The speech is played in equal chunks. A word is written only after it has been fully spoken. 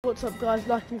What's up guys,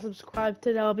 like and subscribe.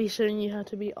 Today I'll be showing you how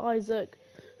to be Isaac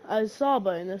as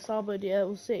Sabo in the Sabo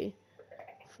DLC.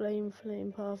 Flame,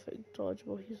 perfect,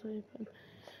 dodgeball, he's open.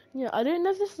 Yeah, I don't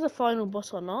know if this is the final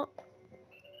boss or not,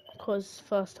 because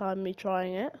first time me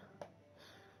trying it.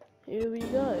 Here we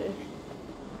go.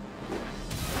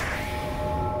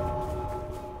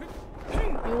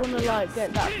 You want to like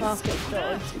get that perfect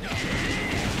dodge.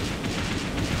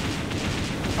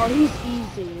 Oh, he's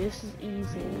easy, this is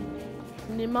easy.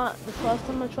 The first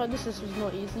time I tried this was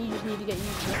not easy. You just need to get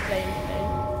used to the flame thing,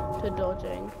 to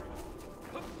dodging.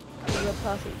 It's a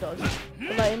perfect dodge.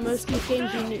 But like in most of these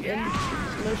games, you need, in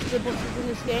most of the bosses in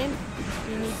this game,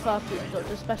 you need perfect dodge,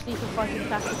 especially for fighting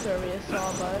Katakuri or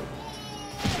Sabo.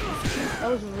 That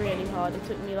was really hard. It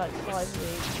took me like 5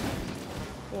 weeks.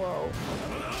 Whoa.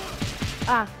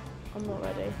 Ah, I'm not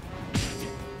ready.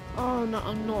 Oh no,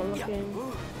 I'm not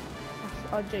looking.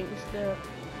 I jinxed it.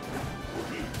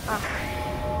 Ah,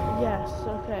 yes,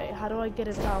 okay, how do I get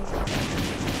it down? At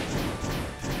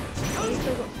least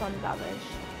I got fun damage.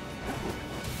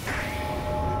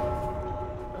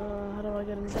 How do I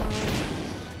get him down?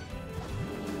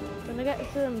 Can I get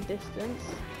some distance?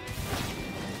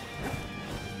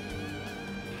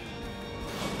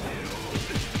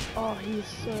 Oh, he's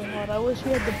so hard. I wish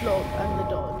we had the block and the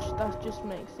dodge. That just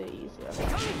makes it easier.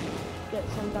 Get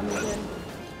some damage in.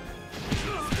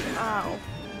 Ow.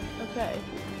 Okay.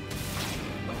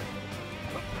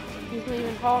 He's not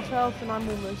even half health and I'm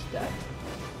almost dead.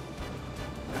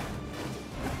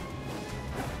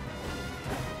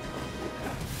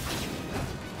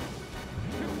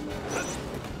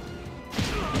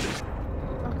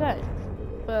 Okay.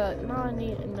 But now I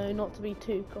need to know not to be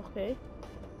too cocky.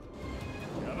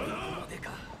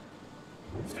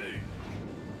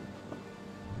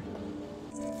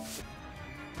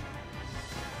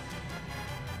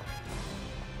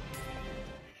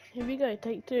 Here we go,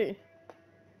 take 2.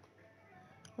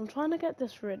 I'm trying to get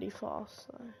this really fast,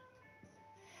 so.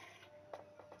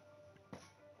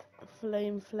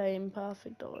 Flame,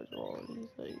 perfect dodge. Oh, he's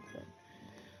so good.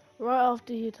 Right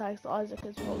after he attacks, Isaac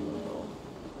is vulnerable.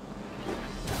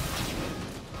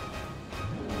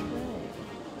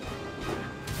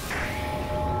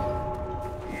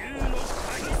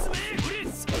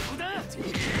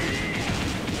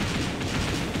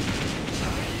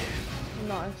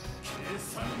 Nice.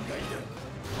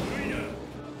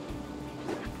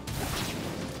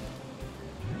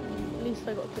 At least I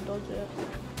got to dodge it.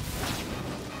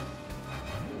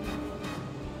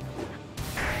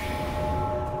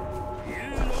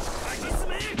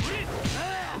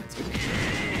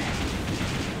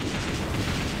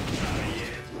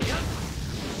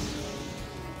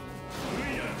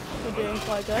 We're doing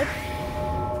quite good.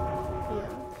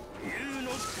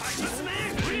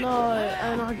 No,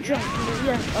 and I just,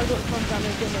 yes, I got some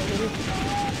damage in it.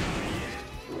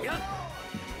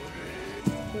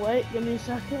 Wait, give me a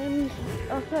second.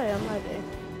 Okay, I'm ready.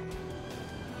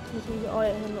 Just need to eye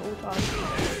at him at all times.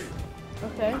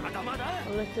 Okay, a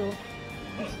little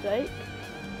mistake.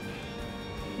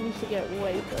 He needs to get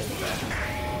way closer.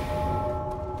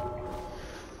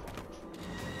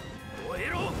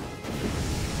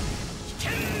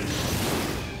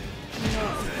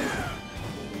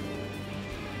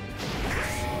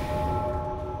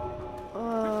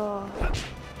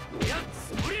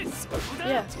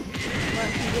 Yeah, I'm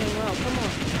actually doing well, come on.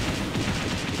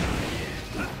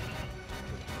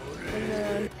 And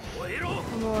then,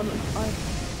 come on,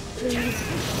 please,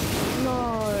 no.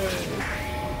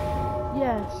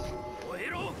 Yes.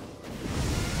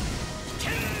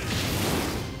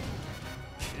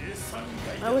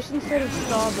 I wish instead of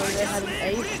Sabo they had an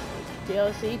Ace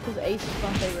DLC, because Ace is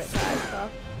my favourite character.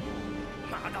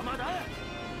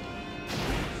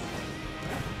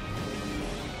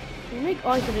 You make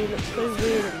Isaac look so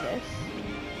weird in this.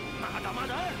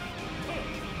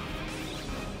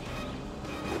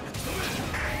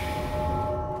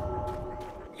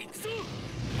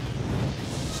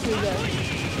 Here we go.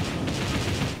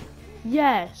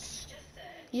 Yes!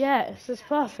 Yes, it's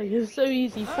perfect. It's so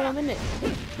easy. 4 minutes.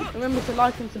 Remember to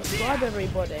like and subscribe,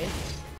 everybody.